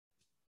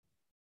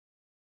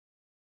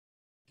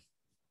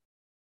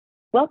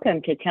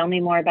Welcome to Tell Me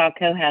More About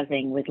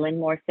Co-Housing with Lynn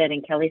Morstead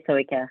and Kelly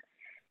Soika.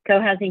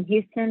 Co-Housing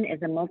Houston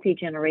is a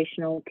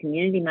multi-generational,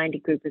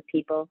 community-minded group of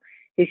people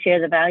who share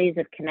the values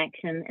of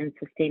connection and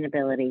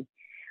sustainability.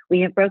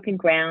 We have broken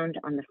ground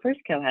on the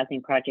first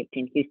co-housing project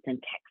in Houston,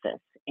 Texas.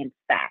 In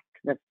fact,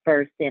 the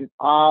first in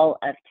all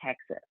of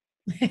Texas.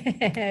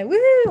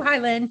 Woo! Hi,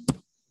 Lynn.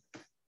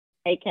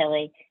 Hey,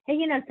 Kelly. Hey,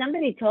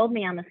 somebody told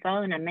me on the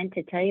phone, I meant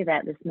to tell you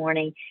that this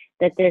morning,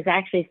 that there's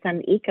actually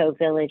some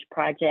eco-village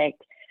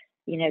project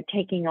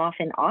taking off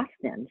in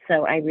Austin.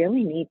 So I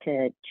really need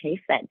to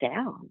chase that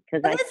down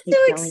because I keep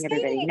telling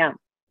everybody no.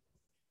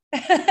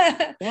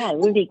 Yeah, it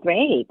would be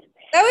great.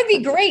 That would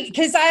be great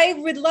because I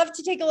would love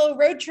to take a little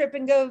road trip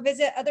and go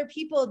visit other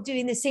people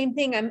doing the same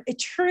thing. I'm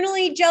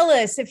eternally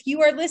jealous. If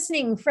you are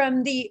listening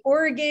from the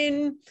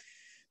Oregon,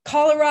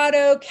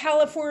 Colorado,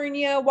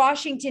 California,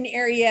 Washington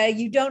area,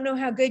 you don't know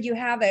how good you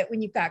have it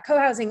when you've got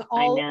co-housing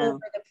all over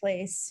the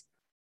place.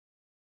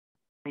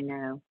 I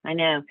know.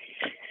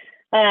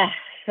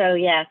 So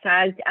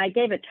I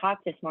gave a talk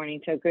this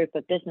morning to a group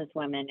of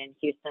businesswomen in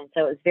Houston.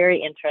 So it was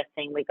very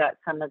interesting. We got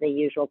some of the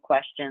usual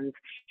questions.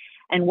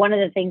 And one of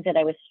the things that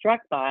I was struck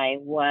by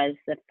was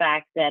the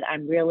fact that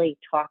I'm really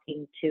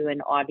talking to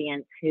an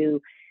audience who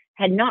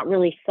had not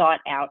really sought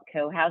out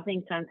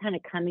co-housing. So I'm kind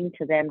of coming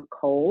to them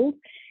cold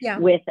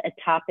with a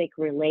topic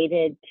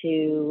related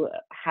to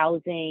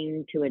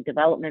housing, to a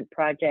development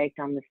project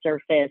on the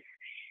surface,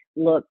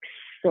 looks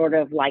sort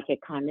of like a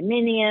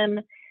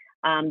condominium.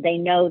 They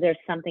know there's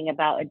something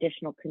about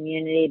additional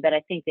community, but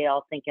I think they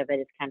all think of it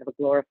as kind of a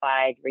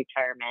glorified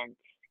retirement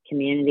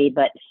community,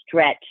 but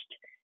stretched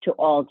to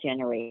all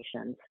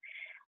generations.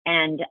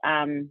 And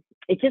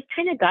it just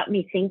kind of got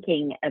me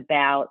thinking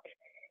about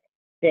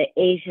the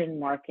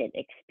Asian market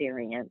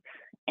experience.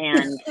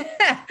 And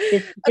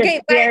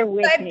okay,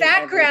 by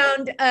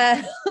background,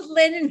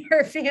 Lynn and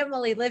her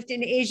family lived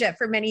in Asia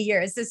for many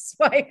years. This is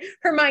why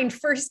her mind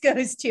first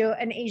goes to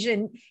an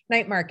Asian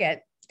night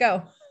market.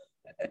 Go.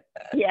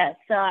 Yes,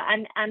 so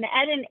I'm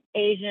at an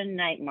Asian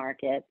night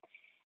market,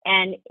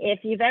 and if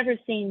you've ever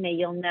seen me,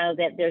 you'll know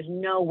that there's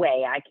no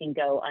way I can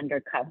go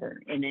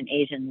undercover in an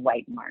Asian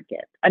night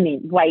market,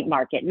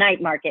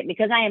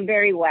 because I am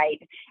very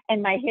white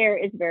and my hair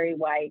is very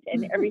white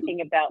and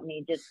everything about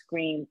me just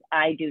screams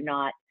I do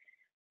not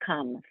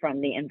come from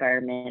the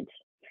environment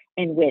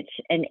in which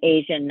an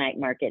Asian night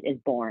market is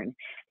born.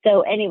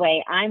 So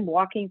anyway, I'm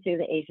walking through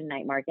the Asian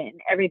night market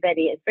and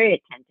everybody is very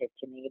attentive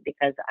to me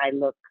because I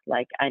look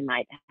like I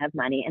might have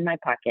money in my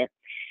pocket.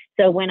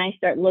 So when I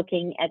start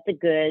looking at the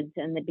goods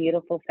and the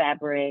beautiful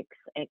fabrics,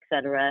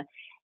 etc.,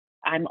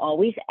 I'm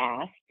always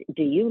asked,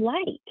 do you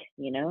like,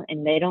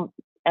 and they don't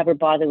ever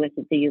bother with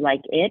it. Do you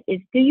like it?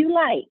 It's do you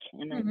like?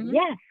 And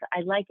yes,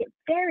 I like it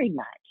very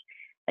much.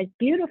 It's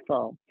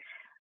beautiful.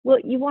 Well,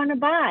 you want to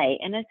buy?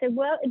 And I said,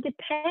 well, it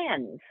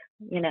depends,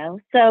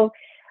 So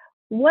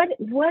what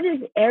does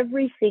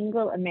every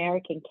single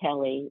American,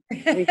 Kelly,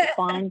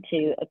 respond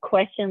to a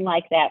question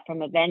like that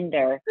from a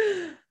vendor?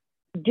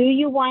 Do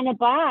you want to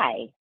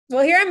buy?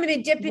 Well, here I'm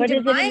going to dip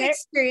into my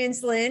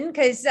experience, Lynn,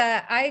 because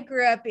I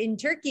grew up in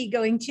Turkey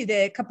going to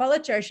the Kapalı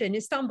Çarşı in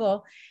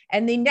Istanbul.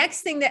 And the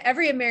next thing that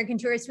every American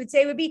tourist would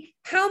say would be,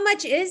 how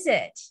much is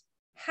it?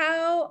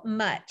 How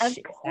much? Of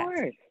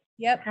course.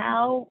 Yep.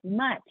 How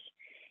much?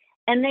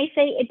 And they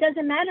say, it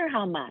doesn't matter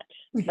how much,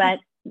 but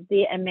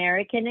the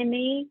American in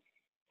me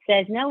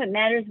says, no, it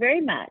matters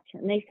very much.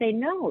 And they say,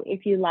 no,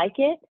 if you like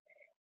it,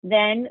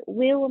 then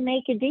we will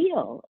make a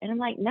deal. And I'm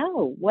like,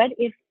 no, what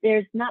if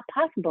there's not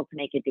possible to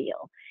make a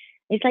deal?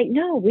 It's like,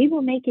 no, we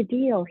will make a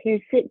deal. Here,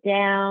 sit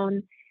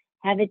down,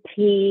 have a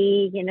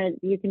tea.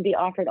 You can be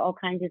offered all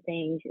kinds of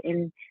things.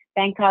 In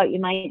Bangkok, you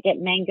might get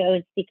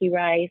mango, sticky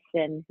rice,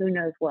 and who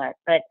knows what.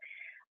 But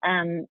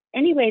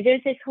anyway,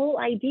 there's this whole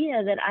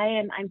idea that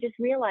I'm just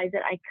realized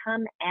that I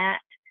come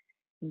at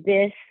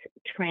this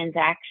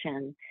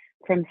transaction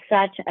from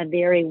such a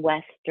very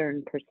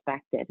Western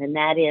perspective. And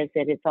that is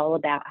that it's all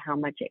about how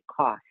much it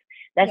costs.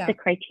 That's the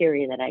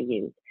criteria that I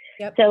use.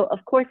 Yep. So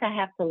of course I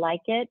have to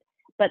like it,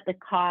 but the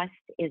cost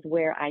is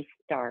where I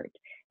start,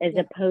 as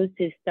opposed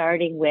to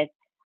starting with,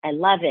 I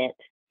love it.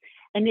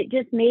 And it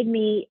just made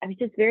me, I was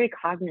just very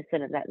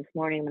cognizant of that this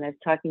morning when I was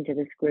talking to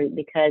this group,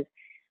 because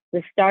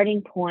the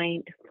starting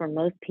point for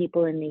most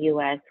people in the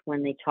US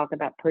when they talk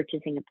about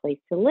purchasing a place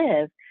to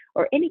live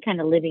or any kind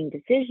of living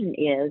decision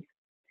is,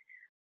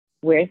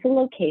 where's the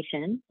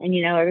location? And,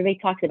 everybody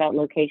talks about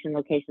location.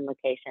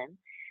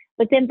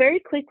 But then very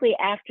quickly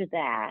after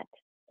that,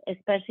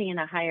 especially in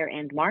a higher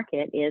end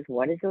market, is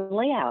what is the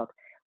layout?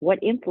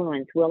 What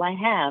influence will I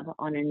have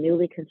on a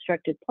newly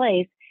constructed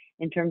place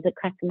in terms of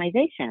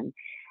customization?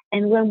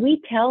 And when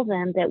we tell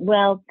them that,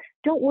 well,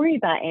 don't worry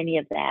about any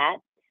of that,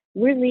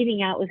 we're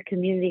leading out with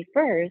community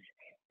first,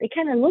 they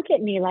kind of look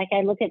at me like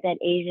I look at that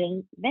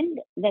Asian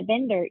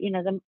vendor,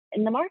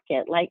 in the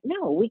market, like,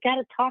 no, we got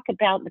to talk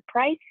about the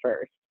price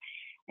first.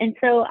 And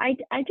so I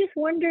just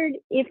wondered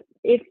if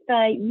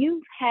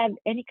you've had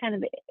any kind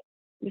of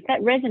if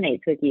that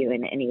resonates with you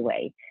in any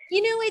way.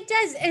 It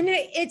does. And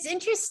it's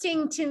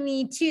interesting to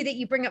me too, that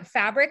you bring up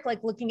fabric,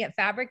 like looking at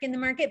fabric in the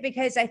market,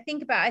 because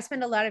I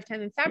spend a lot of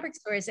time in fabric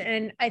stores,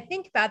 and I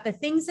think about the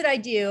things that I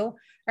do,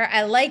 or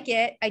I like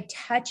it, I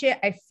touch it,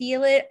 I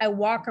feel it, I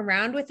walk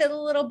around with it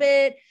a little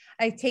bit.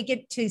 I take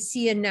it to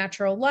see a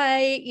natural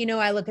light,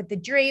 I look at the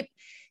drape.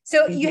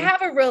 So you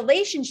have a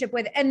relationship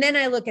with, and then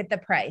I look at the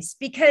price,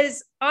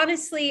 because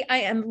honestly, I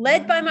am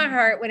led by my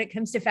heart when it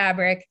comes to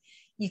fabric.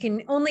 You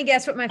can only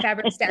guess what my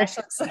fabric stash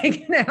looks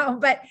like now,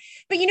 but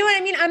you know what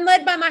I mean? I'm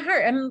led by my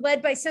heart. I'm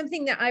led by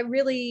something that I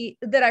really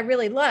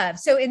love.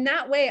 So in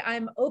that way,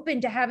 I'm open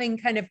to having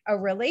kind of a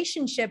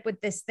relationship with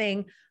this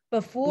thing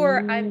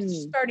before I'm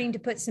starting to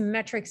put some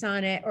metrics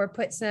on it, or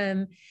put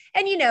some,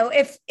 and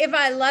if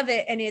I love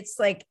it and it's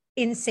like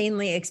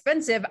insanely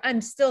expensive,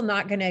 I'm still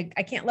not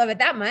I can't love it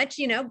that much,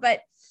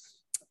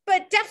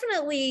 but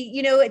definitely,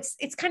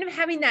 it's kind of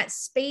having that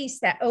space,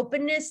 that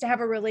openness to have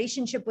a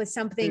relationship with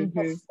something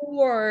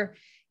before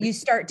you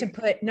start to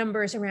put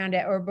numbers around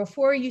it, or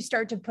before you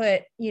start to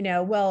put,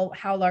 well,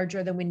 how large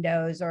are the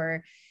windows,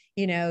 or,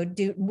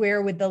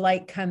 where would the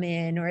light come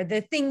in, or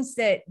the things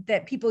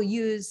that people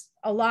use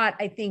a lot,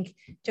 I think,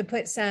 to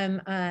put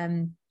some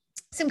kind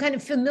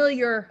of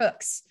familiar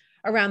hooks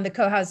around the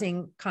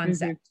co-housing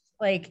concept.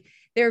 Like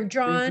they're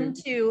drawn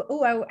to,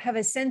 I have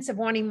a sense of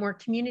wanting more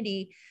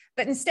community.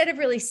 But instead of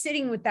really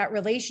sitting with that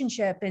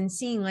relationship and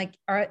seeing like,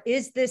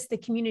 is this the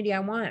community I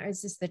want? Or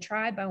is this the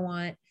tribe I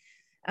want?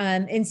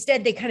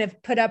 Instead, they kind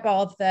of put up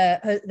all of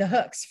the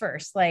hooks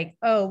first, like,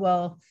 oh,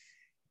 well,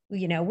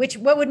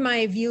 what would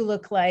my view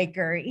look like?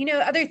 Or,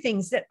 other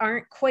things that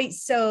aren't quite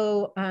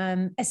so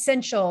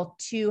essential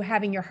to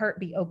having your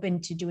heart be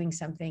open to doing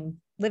something,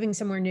 living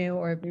somewhere new,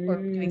 or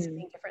doing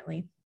something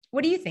differently.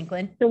 What do you think,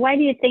 Lynn? So why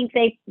do you think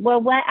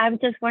what I'm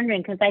just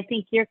wondering, because I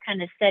think you're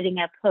kind of setting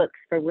up hooks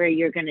for where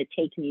you're going to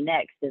take me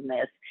next in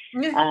this.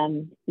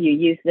 You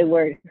use the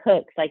word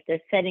hooks, like they're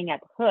setting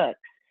up hooks.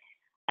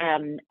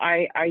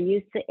 Are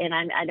you, and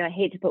I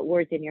hate to put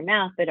words in your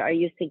mouth, but are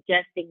you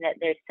suggesting that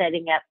they're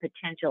setting up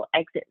potential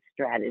exit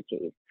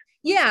strategies?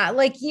 Yeah.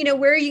 Like,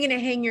 where are you going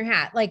to hang your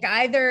hat? Like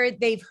either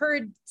they've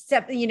heard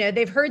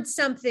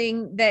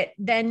something that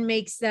then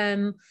makes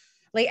them,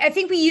 like, I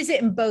think we use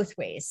it in both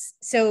ways.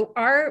 So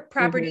our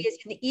property is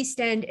in the East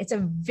End. It's a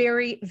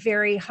very,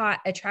 very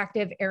hot,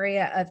 attractive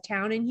area of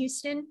town in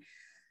Houston.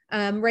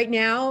 Right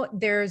now,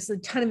 there's a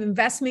ton of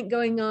investment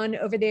going on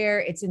over there.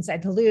 It's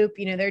inside the loop.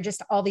 There are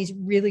just all these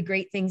really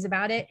great things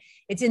about it.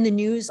 It's in the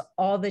news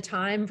all the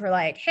time for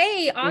like,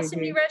 hey, awesome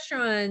new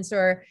restaurants,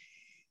 or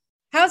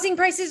housing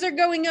prices are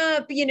going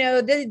up,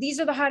 these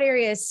are the hot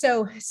areas.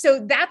 So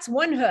that's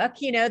one hook,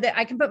 that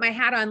I can put my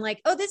hat on,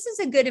 like, oh, this is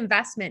a good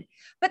investment,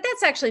 but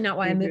that's actually not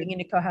why I'm moving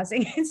into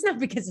co-housing. It's not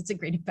because it's a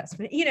great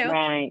investment,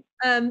 Right.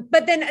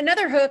 But then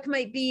another hook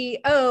might be,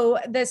 oh,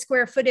 the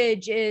square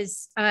footage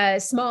is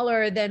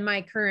smaller than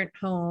my current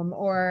home,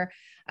 or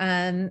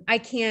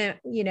I can't,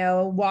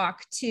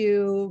 walk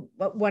to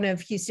one of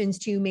Houston's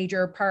two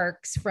major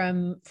parks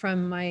from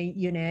my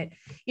unit.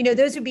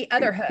 Those would be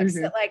other hooks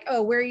that, like,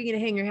 oh, where are you going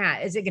to hang your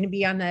hat? Is it going to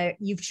be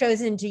you've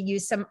chosen to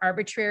use some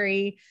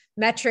arbitrary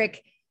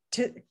metric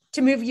to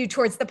move you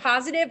towards the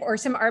positive, or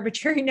some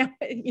arbitrary,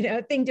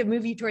 thing to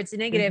move you towards the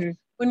negative,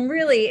 when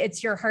really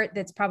it's your heart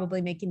that's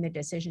probably making the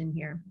decision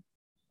here.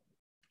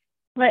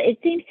 Well, it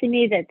seems to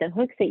me that the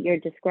hooks that you're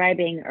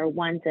describing are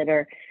ones that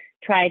are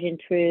tried and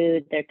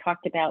true. They're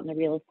talked about in the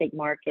real estate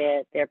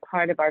market. They're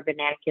part of our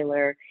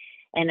vernacular.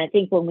 And I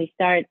think when we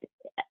start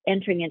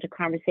entering into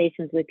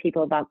conversations with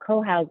people about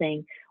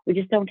co-housing, we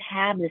just don't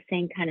have the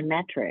same kind of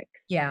metrics.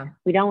 Yeah.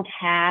 We don't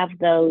have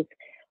those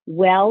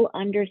well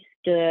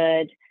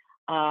understood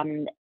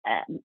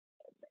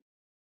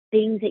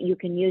things that you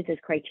can use as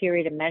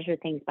criteria to measure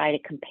things by, to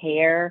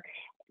compare,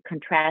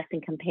 contrast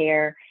and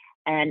compare,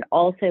 and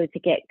also to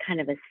get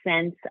kind of a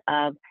sense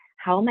of,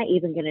 how am I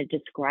even going to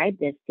describe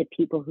this to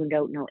people who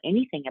don't know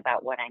anything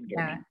about what I'm doing?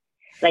 Yeah.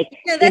 Like,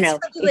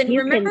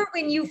 remember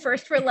when you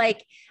first were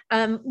like,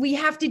 you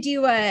have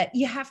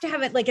to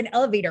have it like an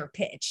elevator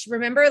pitch.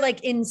 Remember,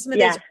 like in some of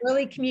those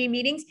early community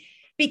meetings,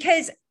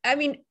 because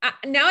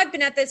now I've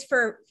been at this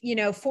for,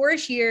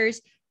 4-ish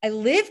years. I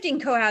lived in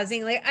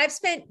co-housing. Like I've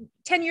spent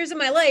 10 years of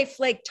my life,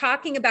 like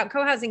talking about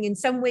co-housing in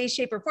some way,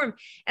 shape, or form.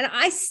 And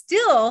I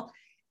still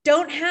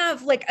don't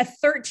have like a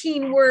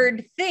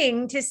 13-word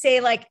thing to say,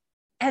 like,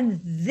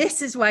 and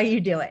this is why you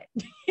do it.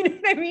 You know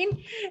what I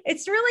mean?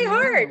 It's really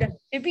hard.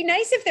 It'd be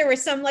nice if there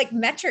was some like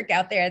metric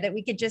out there that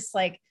we could just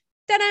like,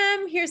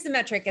 ta-da, here's the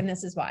metric and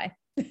this is why.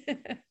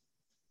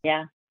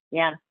 Yeah.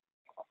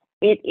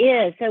 It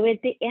is. So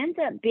it ends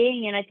up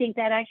being, and I think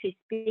that actually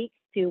speaks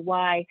to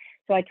why.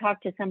 So I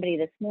talked to somebody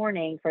this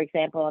morning, for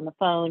example, on the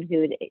phone,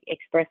 who had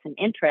expressed an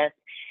interest,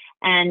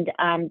 and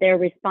their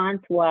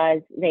response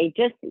was, they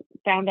just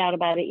found out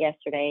about it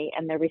yesterday,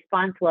 and their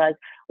response was,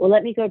 well,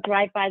 let me go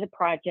drive by the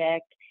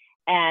project,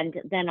 and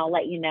then I'll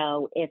let you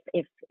know if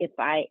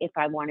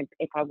I want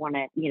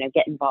to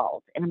get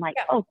involved. And I'm like,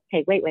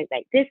 okay, wait.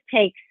 This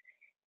takes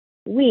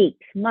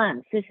weeks,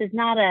 months. This is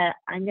not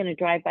I'm going to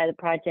drive by the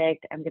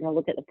project. I'm going to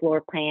look at the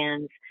floor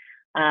plans,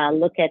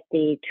 look at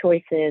the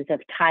choices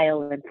of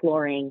tile and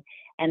flooring,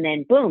 and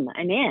then boom,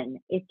 I'm in.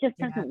 It just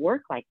doesn't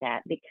work like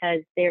that,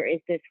 because there is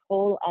this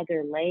whole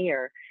other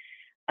layer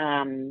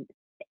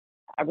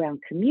around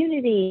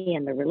community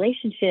and the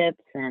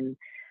relationships, and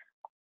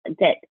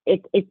that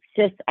it's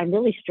just, I'm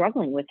really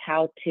struggling with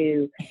how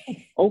to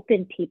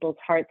open people's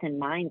hearts and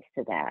minds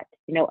to that,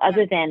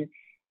 other than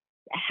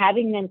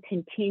having them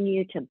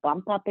continue to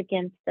bump up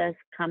against us,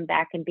 come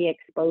back and be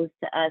exposed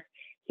to us,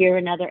 hear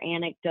another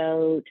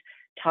anecdote,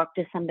 talk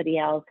to somebody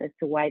else as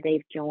to why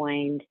they've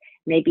joined,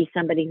 maybe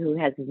somebody who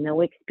has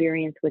no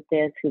experience with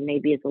this, who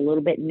maybe is a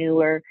little bit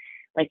newer,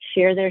 like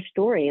share their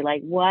story,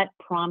 like what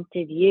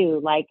prompted you,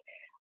 like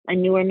a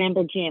newer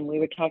member, Jim, we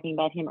were talking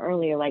about him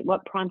earlier, like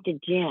what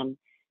prompted Jim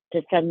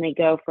to suddenly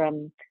go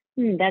from,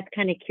 that's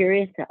kind of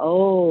curious to,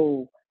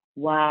 oh,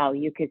 wow,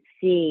 you could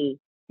see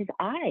his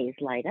eyes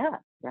light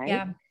up, right?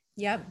 Yeah.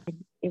 Yep.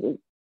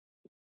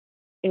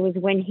 It was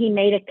when he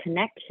made a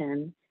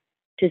connection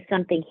to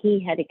something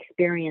he had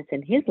experienced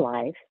in his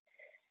life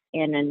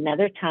in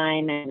another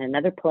time and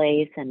another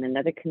place and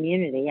another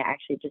community. I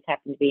actually just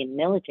happened to be in the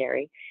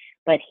military,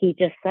 but he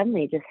just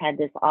suddenly just had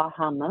this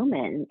aha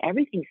moment, and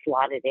everything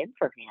slotted in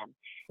for him.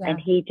 Yeah. And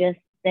he just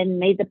then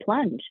made the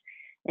plunge.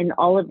 And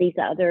all of these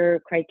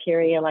other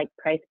criteria, like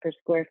price per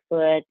square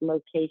foot,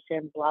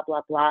 location, blah,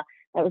 blah, blah,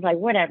 that was like,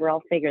 whatever,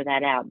 I'll figure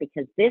that out,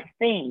 because this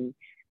thing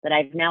that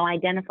I've now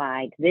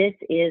identified, this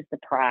is the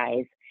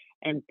prize,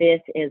 and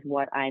this is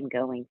what I'm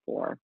going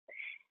for.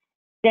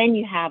 Then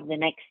you have the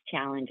next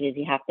challenge is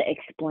you have to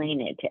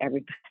explain it to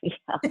everybody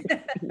else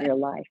in your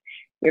life,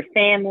 your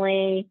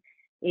family,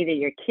 either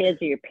your kids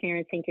or your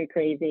parents think you're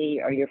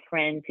crazy, or your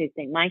friends who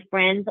think, my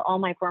friends, all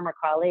my former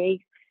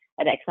colleagues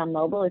at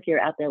ExxonMobil, if you're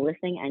out there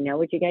listening, I know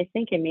what you guys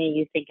think of me.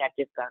 You think I've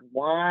just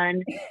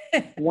gone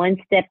one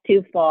step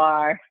too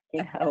far,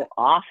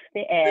 off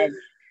the edge.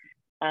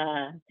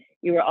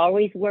 You were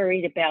always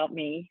worried about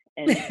me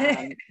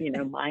and,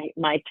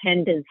 my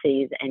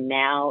tendencies, and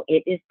now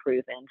it is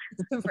proven.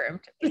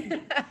 Confirmed. Well,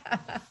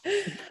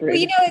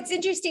 it's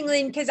interesting,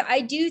 Lynn, because I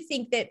do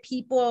think that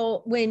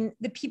when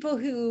the people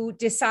who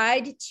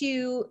decide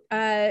to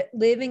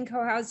live in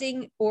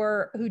co-housing,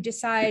 or who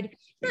decide,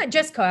 not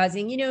just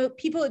co-housing,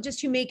 people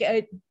just who make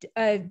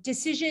a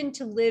decision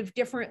to live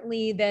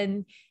differently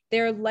than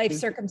their life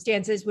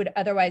circumstances would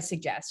otherwise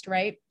suggest,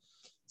 right?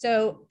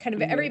 So kind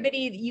of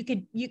everybody,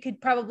 you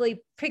could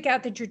probably pick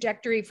out the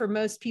trajectory for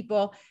most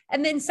people.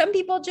 And then some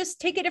people just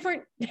take a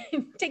different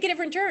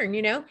turn,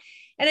 And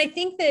I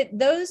think that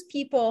those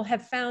people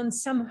have found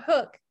some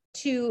hook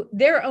to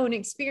their own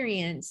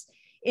experience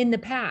in the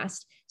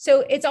past.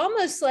 So it's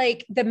almost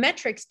like the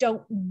metrics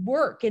don't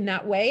work in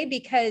that way,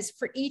 because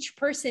for each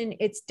person,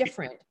 it's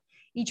different.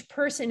 Each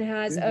person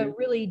has a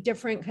really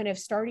different kind of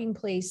starting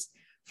place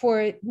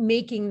for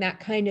making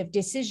that kind of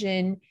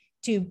decision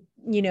to,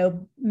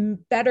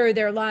 better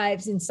their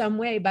lives in some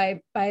way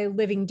by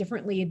living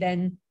differently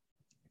than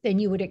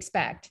you would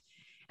expect.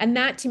 And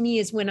that to me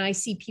is when I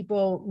see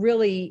people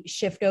really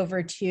shift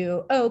over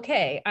to, oh,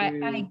 okay,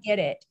 I get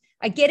it.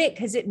 I get it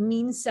because it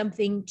means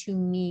something to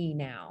me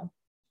now.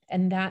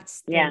 And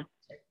that's, yeah.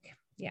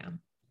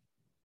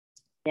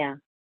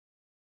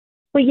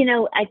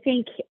 Well, I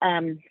think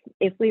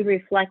if we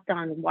reflect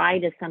on why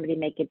does somebody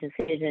make a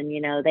decision,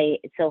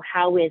 so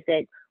how is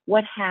it,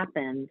 what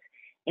happens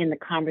in the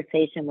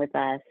conversation with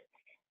us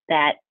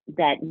that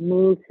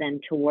moves them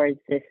towards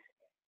this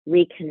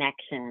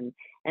reconnection?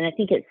 And I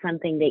think it's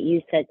something that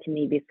you said to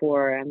me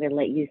before. I'm going to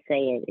let you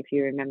say it if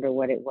you remember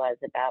what it was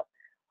about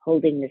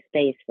holding the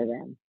space for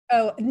them.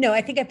 Oh, no,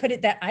 I think I put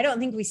it that I don't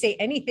think we say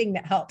anything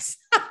that helps.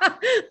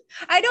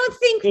 I don't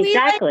think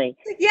exactly.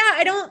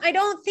 I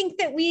don't think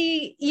that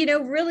we,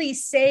 really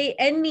say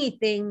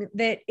anything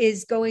that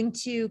is going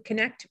to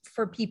connect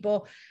for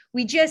people.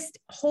 We just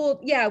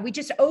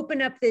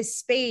open up this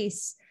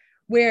space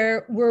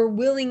where we're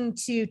willing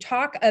to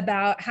talk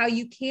about how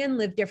you can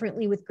live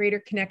differently with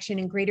greater connection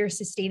and greater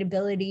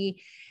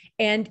sustainability,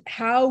 and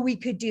how we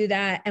could do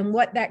that, and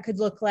what that could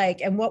look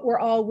like, and what we're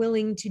all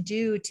willing to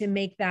do to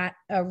make that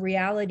a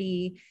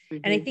reality.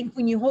 And I think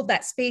when you hold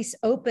that space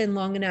open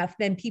long enough,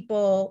 then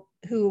people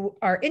who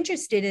are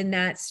interested in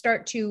that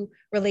start to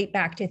relate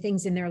back to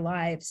things in their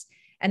lives.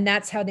 And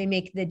that's how they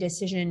make the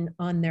decision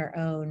on their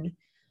own.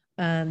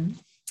 Do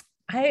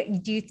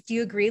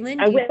you agree, Lynn?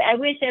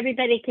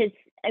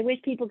 I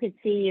wish people could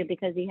see you,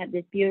 because you have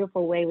this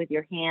beautiful way with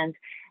your hands,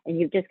 and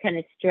you've just kind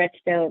of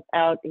stretched out,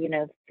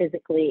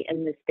 physically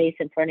in the space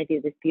in front of you,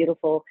 this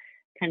beautiful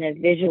kind of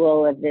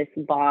visual of this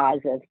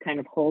vase of kind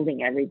of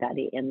holding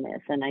everybody in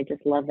this. And I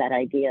just love that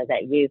idea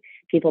that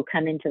people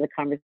come into the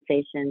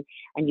conversation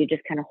and you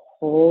just kind of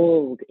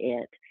hold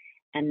it,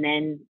 and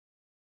then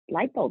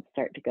light bulbs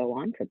start to go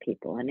on for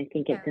people. And I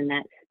think it's in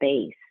that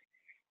space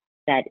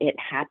that it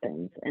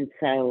happens. And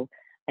so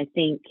I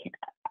think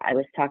I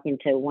was talking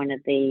to one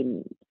of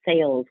the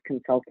sales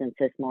consultants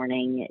this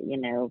morning,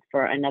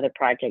 for another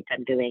project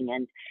I'm doing.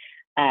 And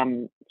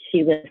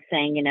she was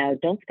saying,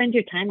 don't spend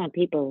your time on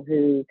people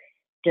who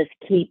just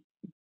keep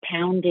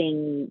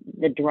pounding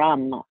the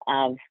drum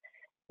of,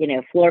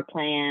 floor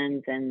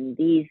plans and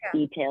these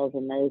details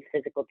and those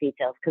physical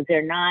details, because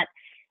they're not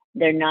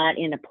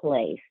in a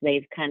place.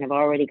 They've kind of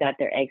already got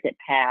their exit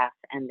path,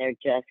 and they're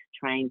just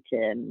trying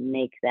to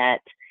make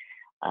that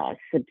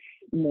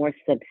more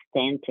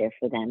substantive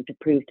for them, to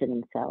prove to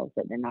themselves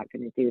that they're not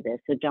going to do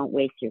this. So don't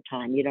waste your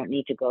time. You don't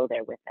need to go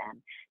there with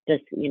them.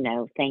 Just,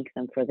 thank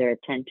them for their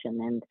attention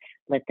and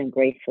let them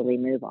gracefully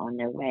move on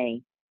their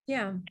way.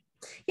 Yeah.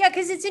 Yeah,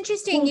 because it's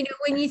interesting,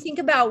 when you think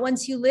about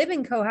once you live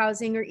in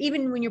co-housing, or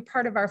even when you're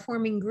part of our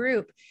forming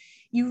group,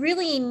 you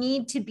really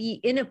need to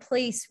be in a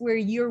place where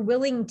you're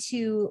willing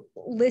to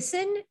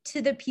listen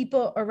to the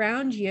people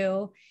around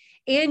you,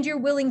 and you're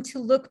willing to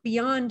look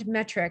beyond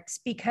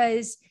metrics.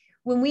 Because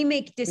when we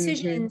make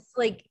decisions,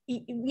 like,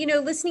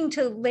 listening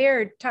to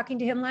Laird, talking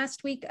to him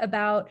last week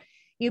about,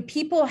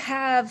 people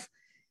have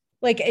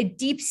like a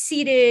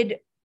deep-seated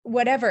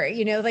whatever,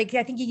 like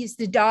I think you used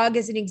the dog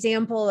as an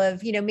example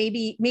of,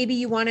 maybe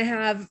you want to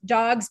have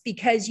dogs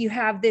because you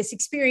have this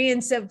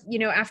experience of,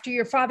 after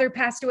your father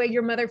passed away,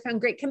 your mother found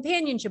great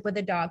companionship with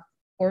a dog.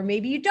 Or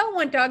maybe you don't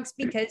want dogs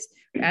because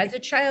as a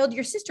child,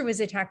 your sister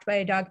was attacked by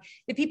a dog.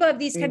 The people have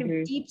these kind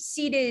of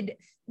deep-seated,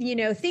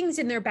 things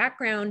in their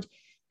background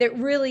that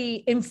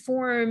really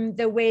inform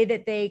the way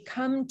that they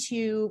come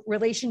to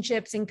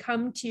relationships and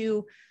come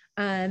to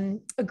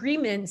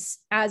agreements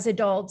as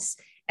adults.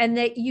 And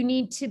that you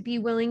need to be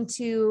willing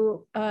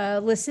to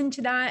listen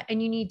to that,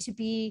 and you need to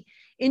be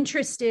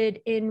interested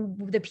in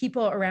the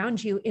people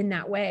around you in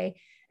that way.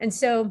 And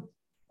so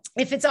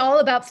if it's all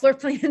about floor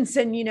plans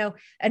and, an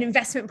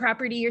investment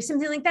property or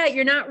something like that,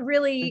 you're not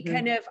really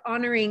kind of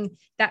honoring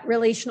that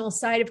relational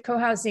side of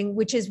co-housing,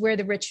 which is where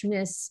the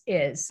richness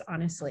is,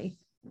 honestly.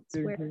 It's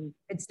where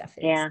good stuff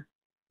is. Yeah.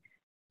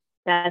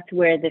 That's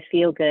where the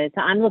feel good.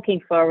 So I'm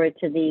looking forward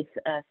to these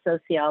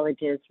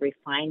sociologists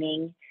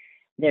refining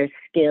their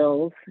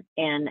skills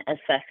and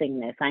assessing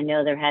this. I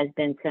know there has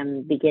been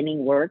some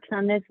beginning works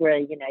on this where,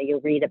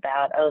 you'll read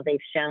about, they've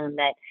shown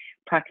that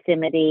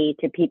proximity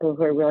to people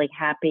who are really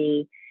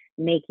happy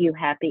make you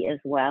happy as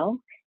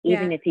well,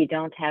 even if you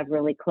don't have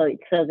really close.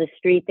 So the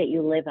street that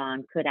you live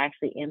on could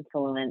actually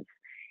influence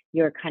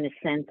your kind of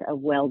sense of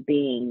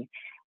well-being.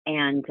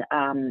 And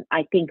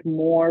I think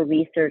more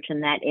research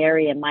in that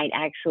area might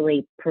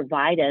actually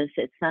provide us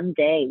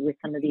someday with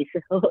some of these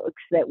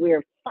hooks that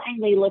we're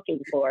finally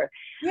looking for,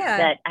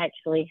 that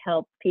actually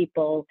help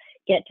people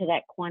get to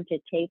that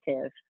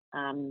quantitative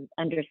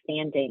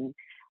understanding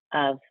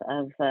of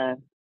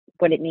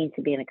what it means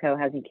to be in a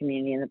co-housing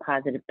community and the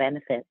positive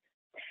benefits.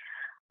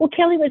 Well,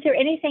 Kelly, was there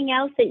anything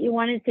else that you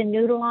wanted to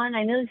noodle on?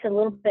 I know it's a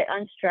little bit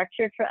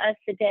unstructured for us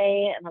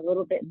today and a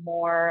little bit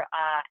more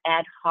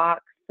ad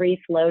hoc,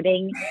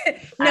 free-floating.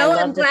 No,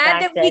 I'm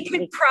glad that we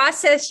could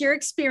process your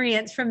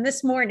experience from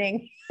this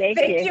morning. Thank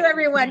you,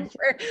 everyone,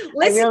 for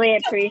listening. I really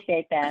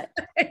appreciate that.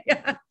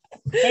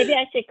 Maybe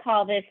I should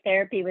call this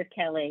Therapy with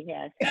Kelly.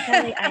 Yes.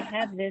 Kelly, I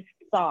have this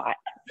thought.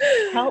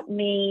 Help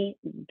me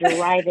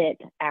derive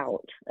it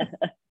out.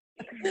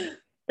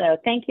 So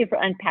thank you for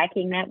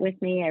unpacking that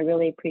with me. I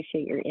really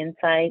appreciate your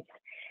insights.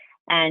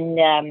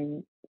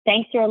 And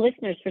thanks to our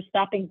listeners for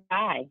stopping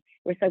by.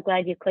 We're so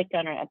glad you clicked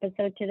on our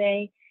episode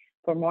today.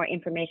 For more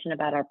information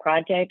about our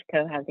project,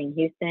 Co-Housing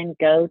Houston,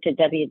 go to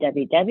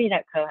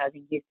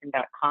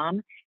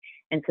www.cohousinghouston.com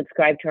and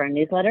subscribe to our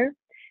newsletter.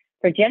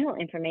 For general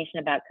information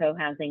about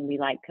co-housing, we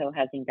like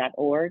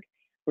cohousing.org.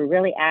 We're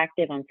really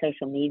active on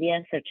social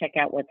media, so check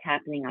out what's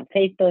happening on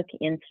Facebook,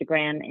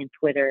 Instagram, and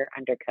Twitter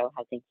under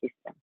Co-Housing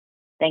Houston.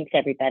 Thanks,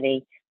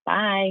 everybody.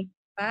 Bye.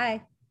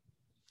 Bye.